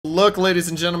look, ladies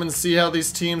and gentlemen, see how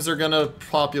these teams are going to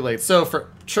populate. So for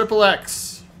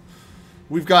XXX,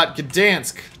 we've got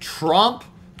Gdansk, Tromp,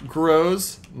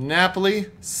 Gros, Napoli,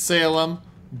 Salem,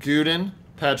 Gudin,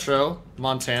 Petro,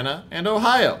 Montana, and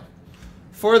Ohio.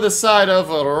 For the side of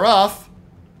Rough,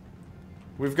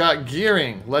 we've got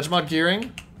Gearing, Legmod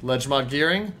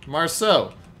Gearing,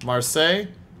 Marceau, Marseille,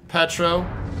 Petro,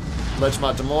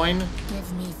 Legmod Des Moines,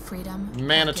 Give me freedom,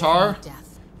 Manitar, give me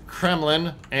death.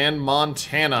 Kremlin, and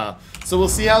Montana. So we'll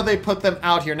see how they put them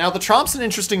out here. Now, the Tromp's an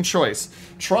interesting choice.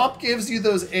 Tromp gives you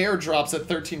those airdrops at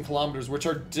 13 kilometers, which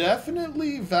are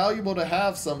definitely valuable to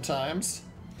have sometimes,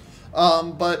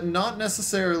 but not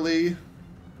necessarily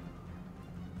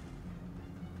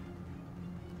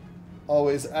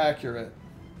always accurate.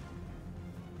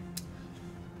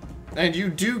 And you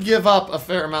do give up a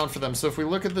fair amount for them. So if we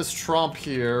look at this Tromp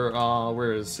here,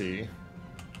 where is he?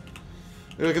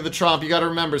 We look at the Tromp, you gotta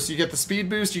remember, so you get the speed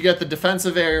boost, you get the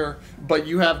defensive air, but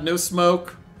you have no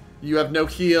smoke, you have no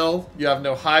heal, you have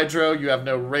no hydro, you have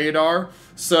no radar.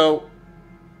 So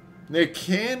it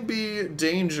can be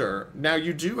danger. Now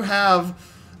you do have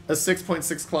a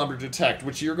 6.6 kilometer detect,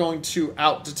 which you're going to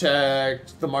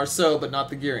out-detect the Marceau, but not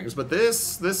the Gearings. But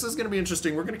this is going to be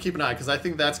interesting. We're going to keep an eye, because I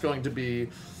think that's going to be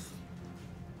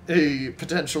a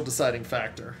potential deciding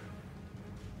factor.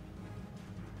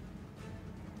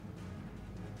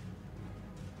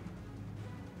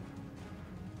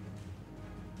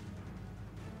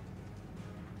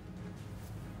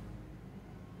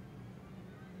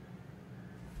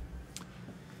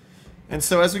 And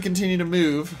so as we continue to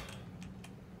move,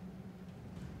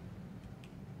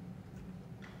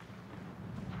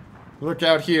 look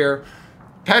out here.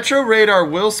 Petro radar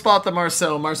will spot the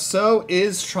Marceau. Marceau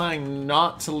is trying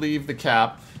not to leave the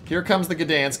cap. Here comes the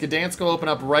Gdansk. Gdansk will open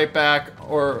up right back,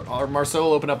 or Marceau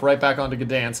will open up right back onto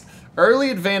Gdansk. Early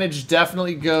advantage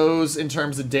definitely goes in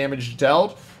terms of damage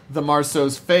dealt the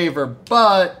Marceau's favor,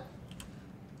 but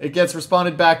it gets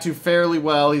responded back to fairly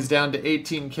well. He's down to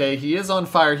 18k. He is on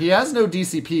fire. He has no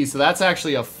DCP, so that's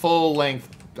actually a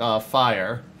full-length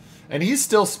fire. And he's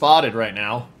still spotted right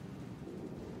now.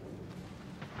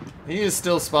 He is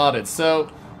still spotted.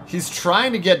 So he's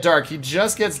trying to get dark. He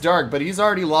just gets dark, but he's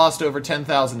already lost over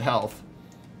 10,000 health.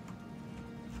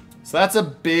 So that's a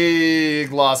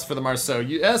big loss for the Marceau.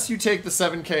 Yes, you take the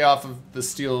 7k off of the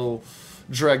Steel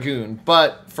Dragoon,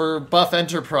 but for Buff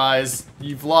Enterprise,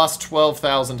 you've lost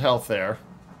 12,000 health there.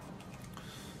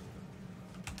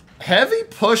 Heavy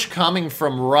push coming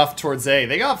from Rough towards A.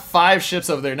 They got 5 ships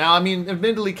over there. Now, I mean,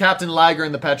 admittedly, Captain Liger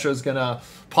and the Petro is going to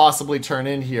possibly turn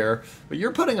in here, but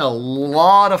you're putting a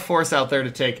lot of force out there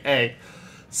to take A.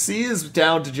 C is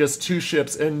down to just 2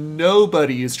 ships, and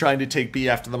nobody is trying to take B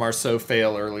after the Marceau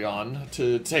fail early on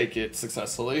to take it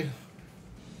successfully.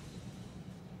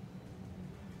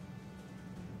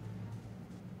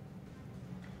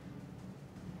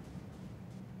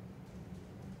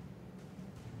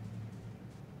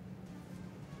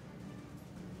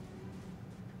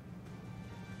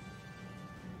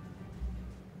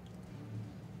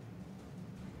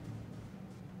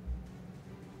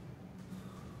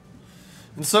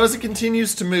 And so as it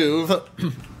continues to move,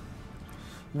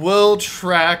 we'll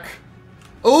track...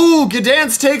 Oh,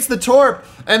 Gdansk takes the Torp,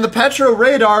 and the Petro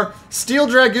radar. Steel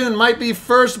Dragoon might be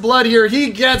first blood here. He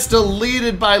gets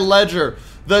deleted by Ledger.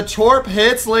 The Torp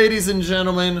hits, ladies and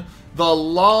gentlemen. The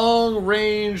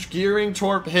long-range Gearing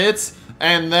Torp hits,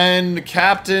 and then the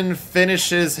Captain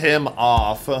finishes him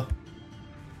off.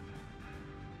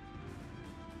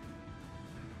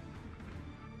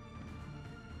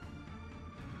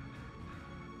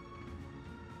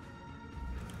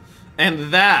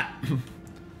 And that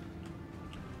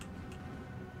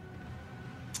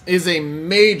is a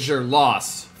major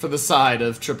loss for the side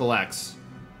of XXX.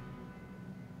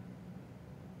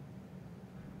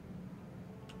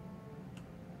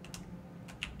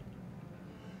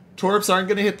 Torps aren't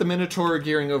going to hit the Minotaur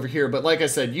Gearing over here, but like I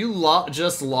said, you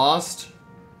just lost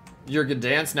your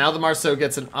Gdansk. Now the Marceau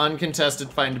gets an uncontested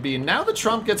find to be, and now the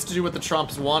Trump gets to do what the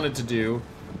Trumps wanted to do,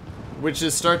 which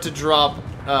is start to drop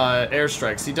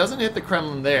airstrikes. He doesn't hit the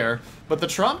Kremlin there, but the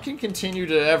Trump can continue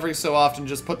to every so often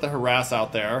just put the harass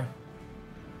out there.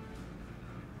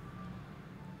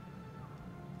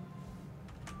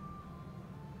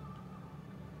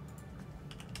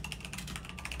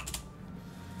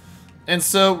 And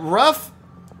so Rough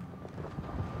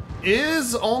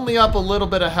is only up a little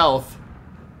bit of health,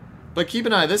 but keep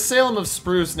an eye. This Salem of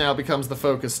Spruce now becomes the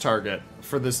focus target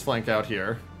for this flank out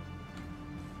here.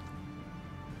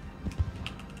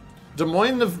 Des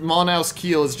Moines of Monaus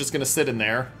Kiel is just going to sit in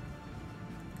there.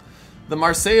 The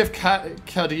Marseille of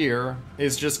Kadir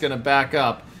is just going to back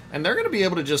up, and they're going to be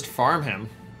able to just farm him.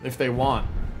 if they want.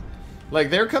 Like,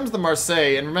 there comes the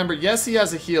Marseille, and remember, yes, he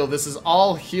has a heal. This is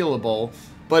all healable,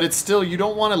 but it's still, you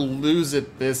don't want to lose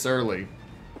it this early.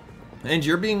 And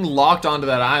you're being locked onto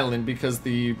that island because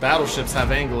the battleships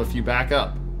have angle if you back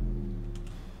up.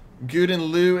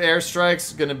 Guden Liu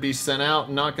airstrikes going to be sent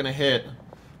out, not going to hit.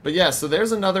 But yeah, so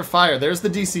there's another fire. There's the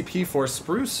DCP force.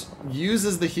 Spruce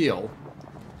uses the heal.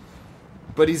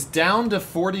 But he's down to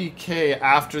 40k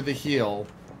after the heal.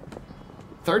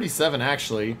 37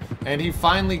 actually. And he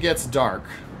finally gets dark.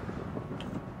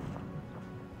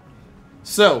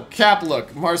 So, cap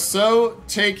look. Marceau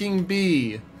taking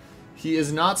B. He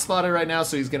is not spotted right now,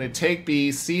 so he's going to take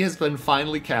B. C has been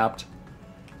finally capped.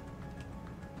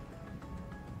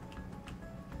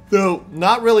 Though,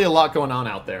 not really a lot going on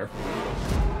out there.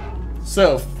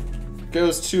 So,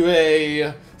 goes to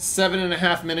a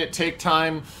 7.5 minute take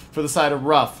time for the side of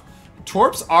Rough.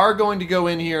 Torps are going to go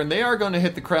in here, and they are going to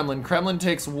hit the Kremlin. Kremlin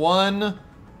takes 1.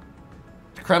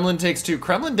 Kremlin takes 2.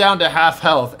 Kremlin down to half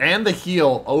health, and the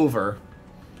heal over.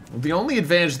 The only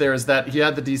advantage there is that he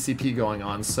had the DCP going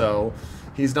on, so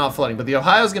he's not flooding. But the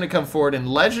Ohio's going to come forward, and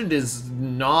Legend is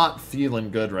not feeling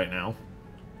good right now.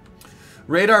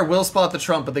 Radar will spot the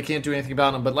Trump, but they can't do anything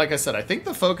about him. But like I said, I think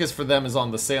the focus for them is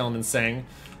on the Salem and saying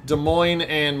Des Moines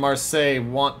and Marseille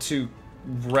want to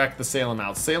wreck the Salem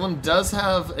out. Salem does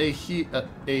have a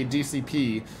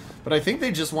DCP, but I think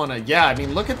they just want to... Yeah, I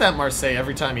mean, look at that Marseille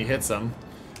every time he hits them.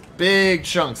 Big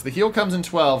chunks. The heal comes in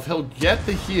 12. He'll get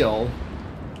the heal,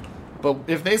 but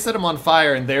if they set him on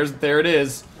fire, and there it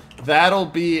is, that'll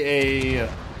be a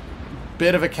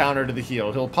bit of a counter to the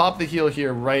heal. He'll pop the heal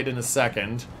here right in a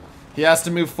second. He has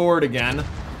to move forward again.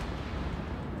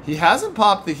 He hasn't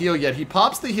popped the heal yet. He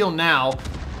pops the heal now.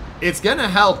 It's gonna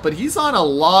help, but he's on a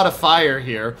lot of fire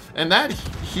here. And that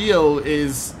heal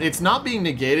is... It's not being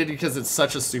negated because it's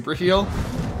such a super heal,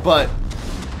 but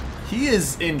he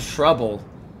is in trouble.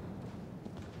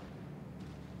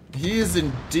 He is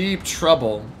in deep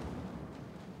trouble.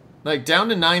 Like, down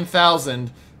to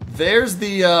 9,000. There's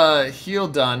the heal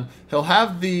done. He'll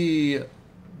have the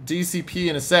DCP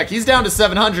in a sec. He's down to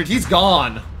 700. He's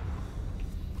gone.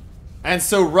 And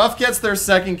so Rough gets their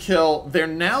second kill. They're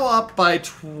now up by...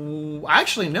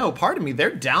 Actually, no, pardon me. They're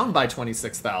down by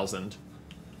 26,000.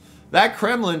 That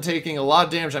Kremlin taking a lot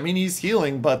of damage. I mean, he's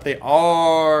healing, but they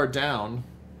are down.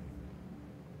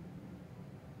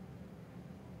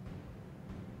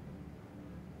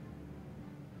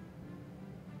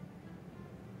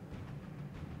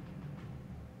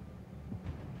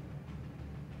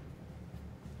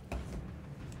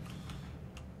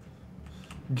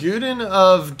 Guden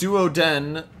of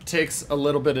Duoden takes a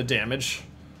little bit of damage.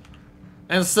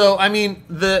 And so, I mean,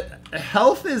 the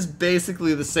health is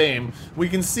basically the same. We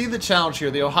can see the challenge here.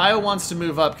 The Ohio wants to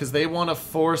move up because they want to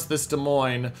force this Des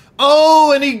Moines.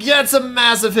 Oh, and he gets a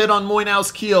massive hit on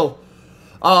Moinau's keel.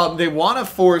 They want to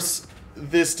force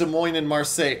this Des Moines and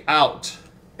Marseille out.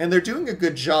 And they're doing a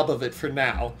good job of it for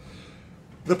now.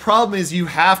 The problem is you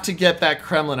have to get that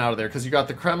Kremlin out of there because you got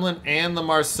the Kremlin and the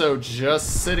Marceau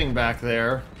just sitting back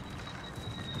there.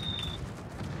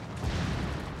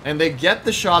 And they get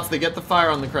the shots, they get the fire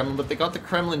on the Kremlin, but they got the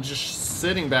Kremlin just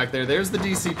sitting back there. There's the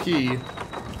DCP.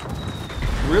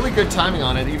 Really good timing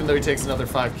on it, even though he takes another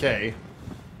 5k.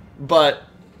 But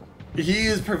he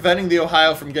is preventing the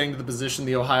Ohio from getting to the position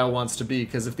the Ohio wants to be,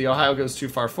 because if the Ohio goes too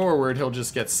far forward, he'll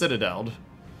just get citadeled.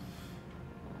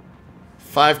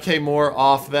 5k more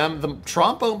off them. The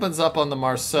Trump opens up on the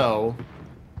Marceau.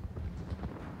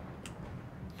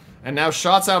 And now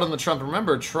shots out on the Trump.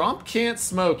 Remember, Trump can't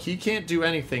smoke. He can't do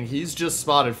anything. He's just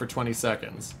spotted for 20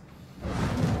 seconds.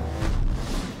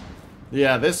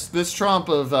 Yeah, this Trump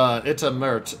of Ita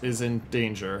Mert is in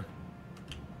danger.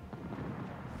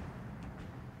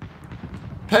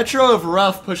 Petro of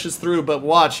Rough pushes through, but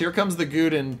watch. Here comes the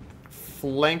Guden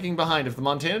flanking behind. If the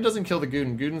Montana doesn't kill the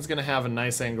Guden, Guden's going to have a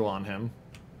nice angle on him.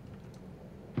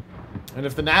 And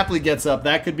if the Napoli gets up,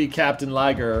 that could be Captain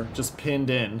Liger just pinned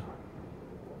in.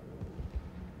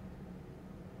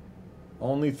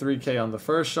 Only 3k on the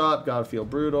first shot. Gotta feel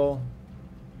brutal.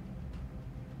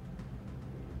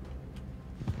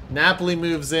 Napoli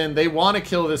moves in. They want to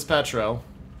kill this Petro.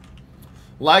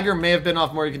 Liger may have bitten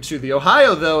off more than he can chew. The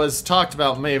Ohio, though, as talked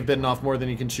about, may have bitten off more than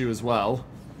he can chew as well.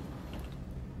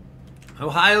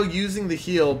 Ohio using the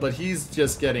heal, but he's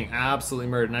just getting absolutely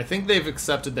murdered. And I think they've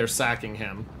accepted they're sacking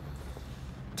him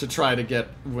to try to get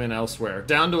win elsewhere.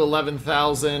 Down to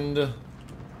 11,000.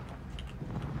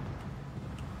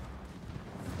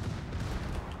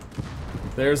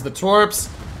 There's the Torps.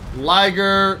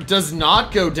 Liger does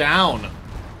not go down.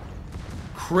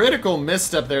 Critical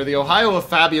misstep there. The Ohio of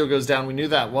Fabio goes down. We knew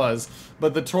that was.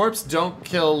 But the Torps don't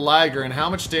kill Liger, and how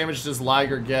much damage does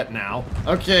Liger get now?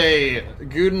 Okay,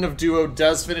 Guden of Duo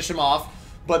does finish him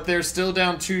off, but they're still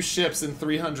down 2 ships and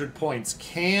 300 points.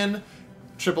 Can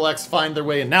XXX find their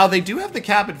way in? Now, they do have the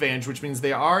cap advantage, which means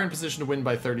they are in position to win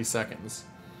by 30 seconds.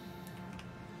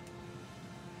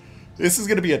 This is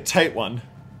going to be a tight one.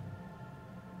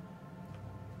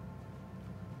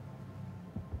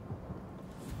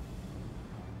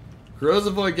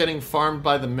 Grozavoy getting farmed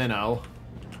by the Minnow.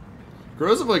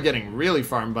 Grozavoy getting really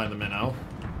farmed by the Minnow.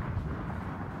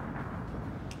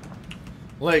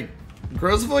 Like,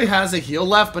 Grozavoy has a heal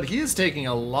left, but he is taking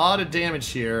a lot of damage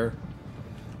here.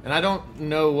 And I don't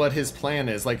know what his plan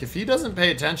is. Like, if he doesn't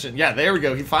pay attention... Yeah, there we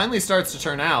go. He finally starts to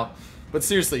turn out. But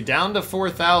seriously, down to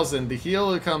 4,000. The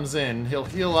heal comes in. He'll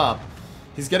heal up.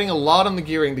 He's getting a lot on the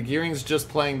gearing. The gearing's just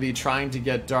playing the trying to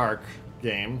get dark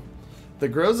game. The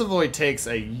Grozavoy takes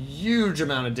a huge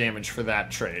amount of damage for that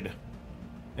trade.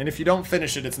 And if you don't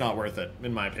finish it, it's not worth it,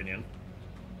 in my opinion.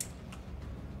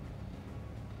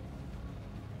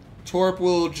 Torp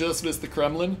will just miss the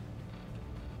Kremlin.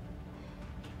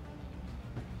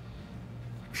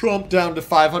 Trump down to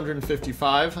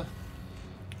 555.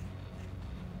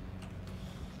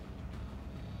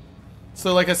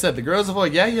 So like I said, the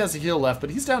Grozavoy, yeah, he has a heal left, but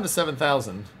he's down to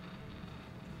 7,000.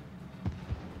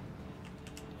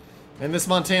 And this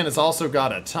Montana's also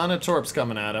got a ton of Torps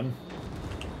coming at him.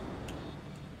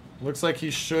 Looks like he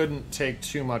shouldn't take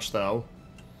too much, though.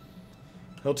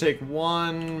 He'll take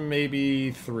 1,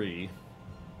 maybe 3.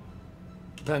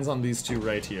 Depends on these 2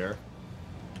 right here.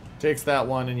 Takes that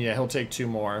 1, and yeah, he'll take 2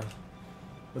 more.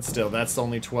 But still, that's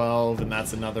only 12, and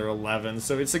that's another 11.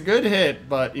 So it's a good hit,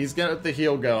 but he's got the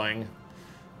heal going,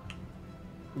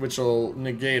 which will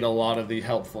negate a lot of the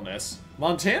helpfulness.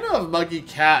 Montana of Muggy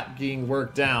Cat being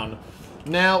worked down.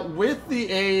 Now, with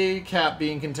the A cap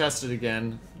being contested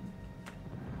again,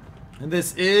 and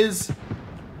this is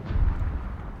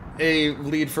a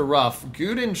lead for Rough.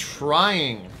 Guden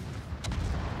trying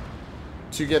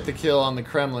to get the kill on the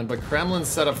Kremlin, but Kremlin's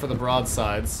set up for the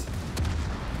broadsides.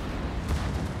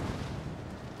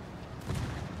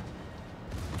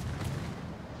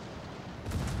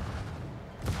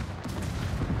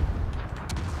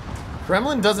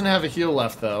 Kremlin doesn't have a heal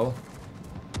left, though.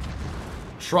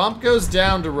 Trump goes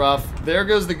down to Rough. There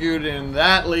goes the Guden.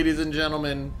 That, ladies and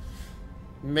gentlemen,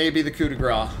 may be the coup de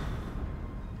grace.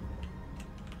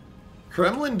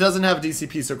 Kremlin doesn't have a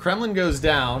DCP, so Kremlin goes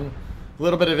down. A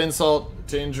little bit of insult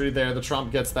to injury there. The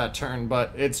Trump gets that turn,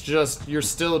 but it's just, you're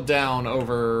still down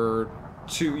over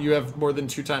 2. You have more than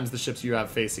 2 times the ships you have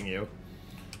facing you.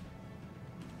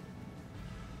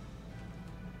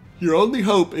 Your only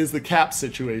hope is the cap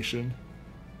situation,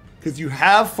 because you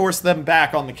have forced them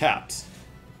back on the caps.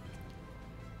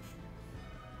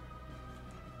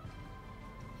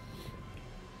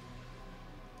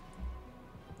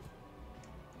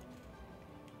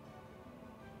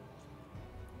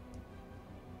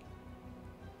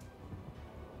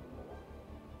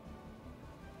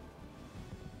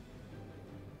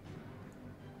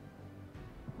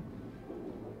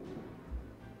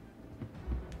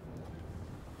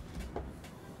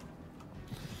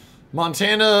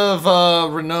 Montana of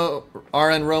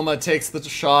RN Roma takes the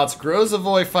shots.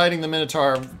 Grozavoy fighting the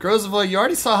Minotaur. Grozavoy, you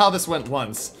already saw how this went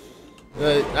once.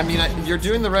 I mean, you're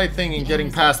doing the right thing in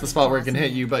getting past the spot where it can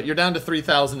hit you, but you're down to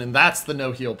 3,000, and that's the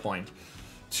no heal point.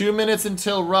 2 minutes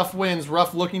until Rough wins.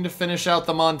 Rough looking to finish out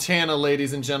the Montana,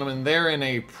 ladies and gentlemen. They're in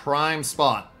a prime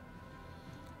spot.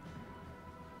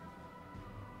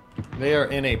 They are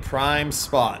in a prime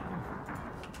spot.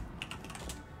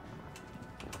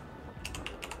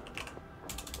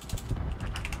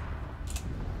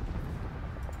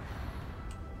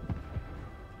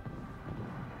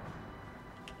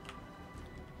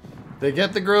 They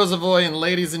get the Grozavoy, and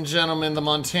ladies and gentlemen, the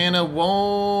Montana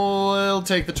will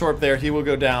take the Torp there. He will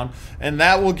go down, and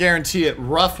that will guarantee it.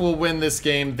 Rough will win this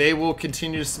game. They will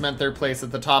continue to cement their place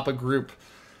at the top of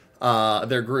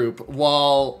their group,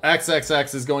 while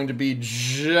XXX is going to be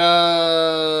just...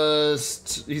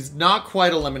 He's not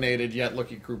quite eliminated yet,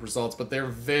 looking at group results, but they're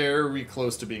very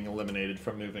close to being eliminated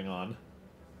from moving on.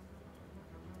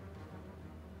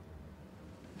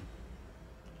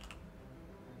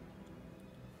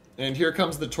 And here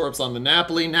comes the Torps on the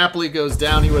Napoli. Napoli goes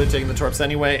down. He would have taken the Torps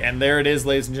anyway. And there it is,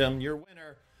 ladies and gentlemen. Your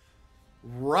winner,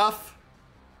 Rough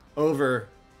over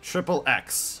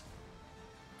XXX.